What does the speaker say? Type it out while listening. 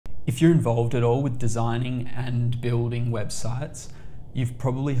If you're involved at all with designing and building websites, you've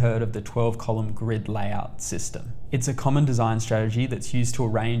probably heard of the 12-column grid layout system. It's a common design strategy that's used to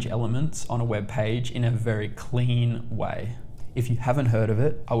arrange elements on a web page in a very clean way. If you haven't heard of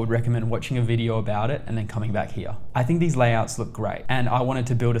it, I would recommend watching a video about it and then coming back here. I think these layouts look great, and I wanted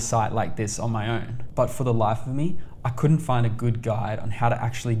to build a site like this on my own. But for the life of me, I couldn't find a good guide on how to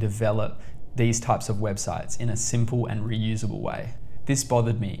actually develop these types of websites in a simple and reusable way. This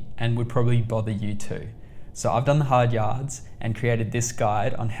bothered me and would probably bother you too. So I've done the hard yards and created this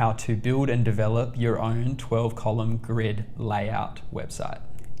guide on how to build and develop your own 12-column grid layout website.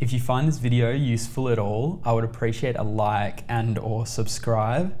 If you find this video useful at all, I would appreciate a like and/or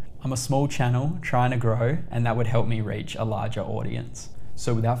subscribe. I'm a small channel trying to grow, and that would help me reach a larger audience.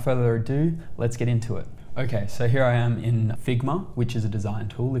 So without further ado, let's get into it. Okay, so here I am in Figma, which is a design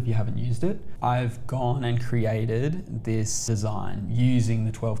tool if you haven't used it. I've gone and created this design using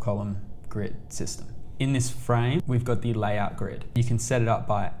the 12-column grid system. In this frame, we've got the layout grid. You can set it up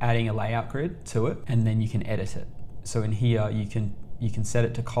by adding a layout grid to it, and then you can edit it. So in here, you can set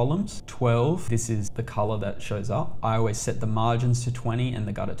it to columns. 12, this is the color that shows up. I always set the margins to 20 and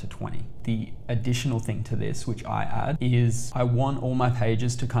the gutter to 20. The additional thing to this, which I add, is I want all my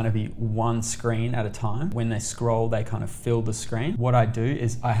pages to kind of be one screen at a time. When they scroll, they kind of fill the screen. What I do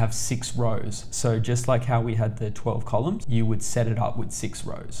is I have 6 rows. So just like how we had the 12 columns, you would set it up with 6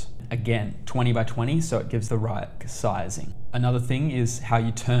 rows. Again, 20 by 20, so it gives the right sizing. Another thing is how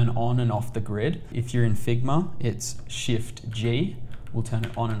you turn on and off the grid. If you're in Figma, it's Shift G. We'll turn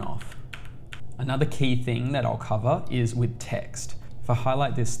it on and off. Another key thing that I'll cover is with text. If I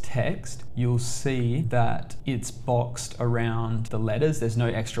highlight this text, you'll see that it's boxed around the letters. There's no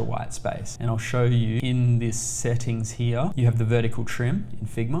extra white space. And I'll show you in this settings here, you have the vertical trim in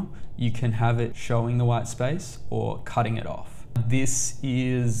Figma. You can have it showing the white space or cutting it off. This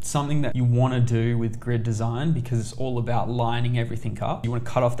is something that you want to do with grid design because it's all about lining everything up. You want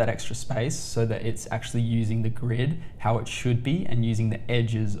to cut off that extra space so that it's actually using the grid how it should be and using the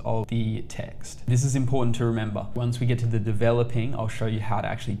edges of the text. This is important to remember. Once we get to the developing, I'll show you how to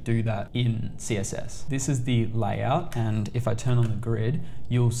actually do that in CSS. This is the layout, and if I turn on the grid,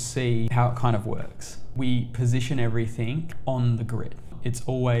 you'll see how it kind of works. We position everything on the grid. It's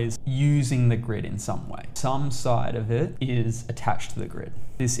always using the grid in some way. Some side of it is attached to the grid.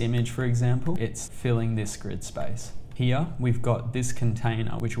 This image, for example, it's filling this grid space. Here, we've got this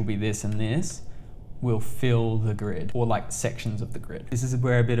container, which will be this and this, will fill the grid, or like sections of the grid. This is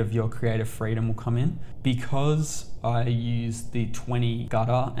where a bit of your creative freedom will come in. Because I use the 20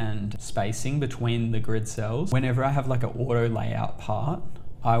 gutter and spacing between the grid cells, whenever I have like an auto layout part,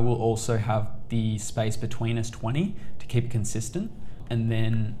 I will also have the space between as 20 to keep it consistent, and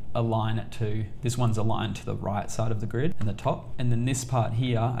then align it to, this one's aligned to the right side of the grid and the top. And then this part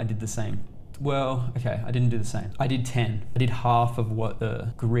here, I did the same. Well, okay, I didn't do the same. I did 10. I did half of what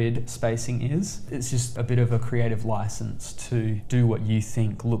the grid spacing is. It's just a bit of a creative license to do what you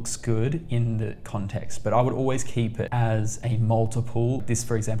think looks good in the context. But I would always keep it as a multiple. This,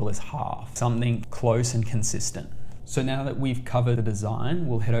 for example, is half. Something close and consistent. So now that we've covered the design,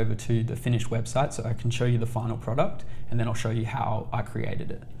 we'll head over to the finished website so I can show you the final product, and then I'll show you how I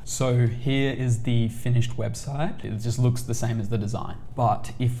created it. So here is the finished website. It just looks the same as the design.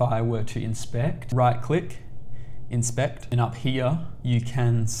 But if I were to inspect, right click, inspect, and up here, you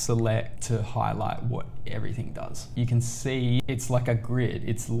can select to highlight what everything does. You can see it's like a grid.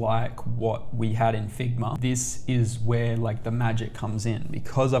 It's like what we had in Figma. This is where like the magic comes in.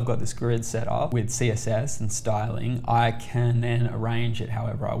 Because I've got this grid set up with CSS and styling, I can then arrange it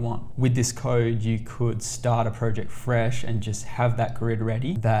however I want. With this code, you could start a project fresh and just have that grid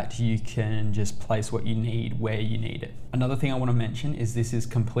ready that you can just place what you need where you need it. Another thing I want to mention is this is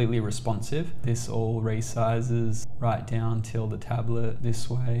completely responsive. This all resizes right down till the tablet this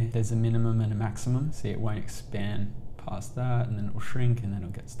way. There's a minimum and a maximum. See, it won't expand past that, and then it will shrink and then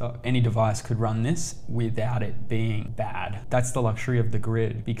it'll get stuck. Any device could run this without it being bad. That's the luxury of the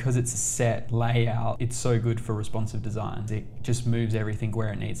grid. Because it's a set layout, it's so good for responsive design. It just moves everything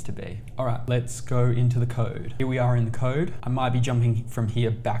where it needs to be. All right, let's go into the code. Here we are in the code. I might be jumping from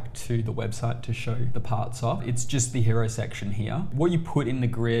here back to the website to show the parts off. It's just the hero section here. What you put in the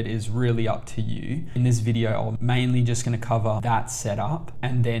grid is really up to you. In this video, I'm mainly just gonna cover that setup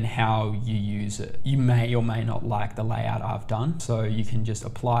and then how you use it. You may or may not like the layout I've done, so you can just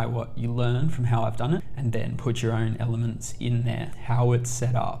apply what you learn from how I've done it and then put your own elements in there. How it's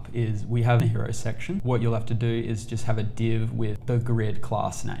set up is we have a hero section. What you'll have to do is just have a div with the grid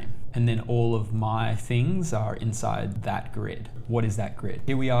class name. and then all of my things are inside that grid. What is that grid?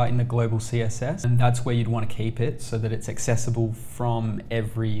 Here we are in the global CSS, and that's where you'd want to keep it so that it's accessible from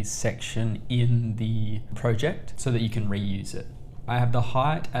every section in the project so that you can reuse it. I have the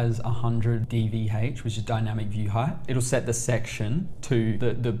height as 100 dvh, which is dynamic view height. It'll set the section to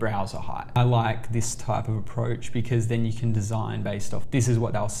the browser height. I like this type of approach because then you can design based off, this is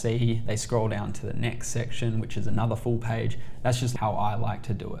what they'll see. They scroll down to the next section, which is another full page. That's just how I like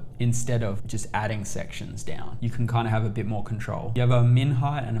to do it. Instead of just adding sections down, you can kind of have a bit more control. You have a min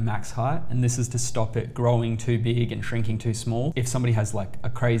height and a max height, and this is to stop it growing too big and shrinking too small. If somebody has like a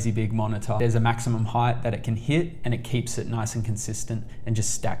crazy big monitor, there's a maximum height that it can hit, and it keeps it nice and consistent and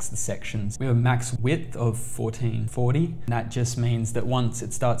just stacks the sections. We have a max width of 1440. And that just means that once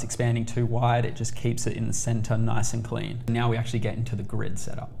it starts expanding too wide, it just keeps it in the center nice and clean. Now we actually get into the grid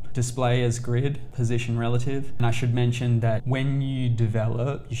setup. Display as grid, position relative. And I should mention that when you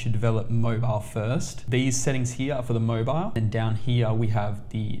develop, you should develop mobile first. These settings here are for the mobile, and down here we have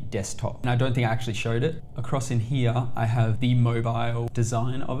the desktop. And I don't think I actually showed it. Across in here, I have the mobile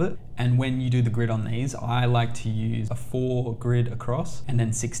design of it. And when you do the grid on these, I like to use a 4 grid across and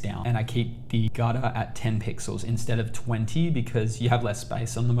then 6 down. And I keep the gutter at 10 pixels instead of 20 because you have less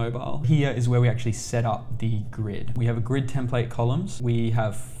space on the mobile. Here is where we actually set up the grid. We have a grid template columns. We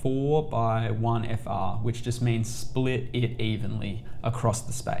have 4 by 1 FR, which just means split it evenly across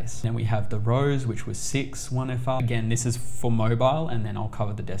the space. Then we have the rows, which was 6 1 FR. Again, this is for mobile, and then I'll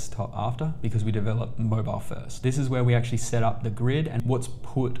cover the desktop after because we developed mobile first. This is where we actually set up the grid and what's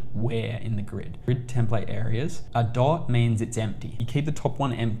put where in the grid. Grid template areas. A dot means it's empty. You keep the top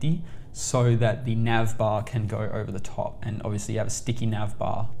one empty so that the nav bar can go over the top. And obviously you have a sticky nav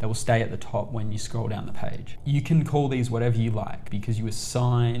bar that will stay at the top when you scroll down the page. You can call these whatever you like because you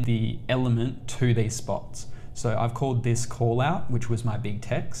assign the element to these spots. So I've called this call out, which was my big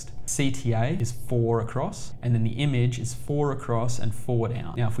text. CTA is 4 across, and then the image is 4 across and 4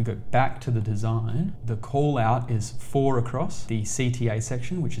 down. Now, if we go back to the design, the call out is 4 across, the CTA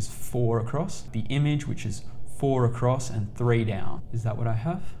section, which is 4 across, the image, which is 4 across and 3 down. Is that what I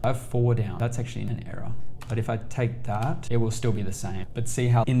have? I have 4 down. That's actually an error. But if I take that, it will still be the same. But see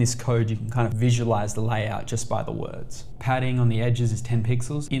how in this code, you can kind of visualize the layout just by the words. Padding on the edges is 10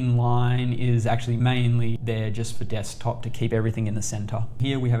 pixels. Inline is actually mainly there just for desktop to keep everything in the center.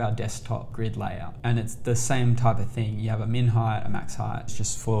 Here we have our desktop grid layout, and it's the same type of thing. You have a min height, a max height. It's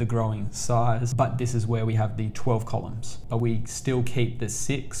just for the growing size, but this is where we have the 12 columns. But we still keep the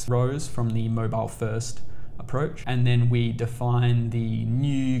 6 rows from the mobile first approach, and then we define the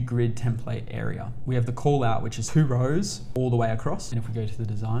new grid template area. We have the call out, which is 2 rows all the way across, and if we go to the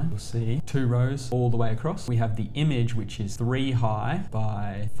design, we'll see 2 rows all the way across. We have the image, which is 3 high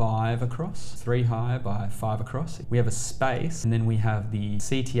by 5 across, 3 high by 5 across. We have a space, and then we have the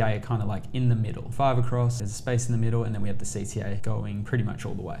CTA kind of like in the middle. 5 across, there's a space in the middle, and then we have the CTA going pretty much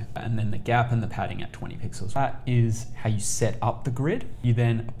all the way, and then the gap and the padding at 20 pixels. That is how you set up the grid. You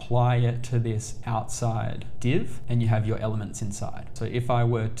then apply it to this outside div, and you have your elements inside. So if I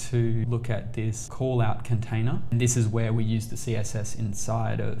were to look at this call out container, and this is where we use the CSS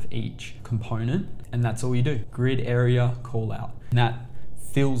inside of each component, and that's all you do. Grid area call out, and that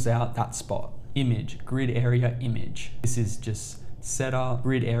fills out that spot. Image, grid area image. This is just setup,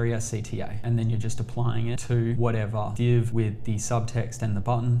 grid area CTA, and then you're just applying it to whatever div with the subtext and the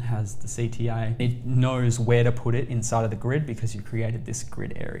button has the CTA. It knows where to put it inside of the grid because you created this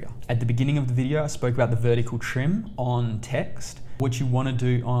grid area. At the beginning of the video, I spoke about the vertical trim on text. What you want to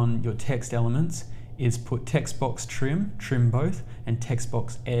do on your text elements is put text box trim, trim both, and text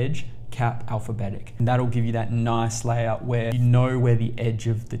box edge, cap alphabetic. And that'll give you that nice layout where you know where the edge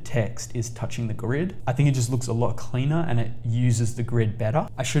of the text is touching the grid. I think it just looks a lot cleaner and it uses the grid better.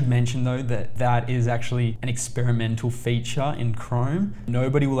 I should mention though that that is actually an experimental feature in Chrome.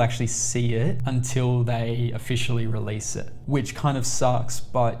 Nobody will actually see it until they officially release it, which kind of sucks,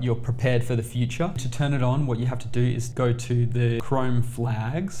 but you're prepared for the future. To turn it on, what you have to do is go to the Chrome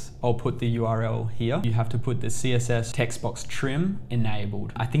flags. I'll put the URL here. You have to put the CSS text box trim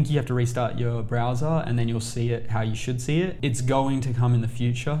enabled. I think you have to restart your browser and then you'll see it how you should see it. It's going to come in the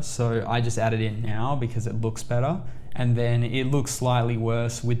future, so I just added it now because it looks better. And then it looks slightly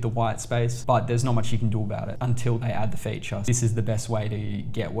worse with the white space, but there's not much you can do about it until they add the feature. This is the best way to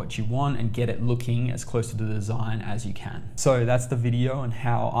get what you want and get it looking as close to the design as you can. So that's the video on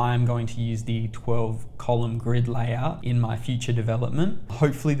how I'm going to use the 12 column grid layout in my future development.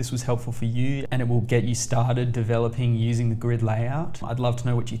 Hopefully this was helpful for you and it will get you started developing using the grid layout. I'd love to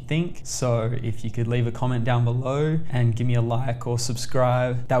know what you think. So if you could leave a comment down below and give me a like or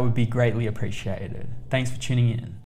subscribe, that would be greatly appreciated. Thanks for tuning in.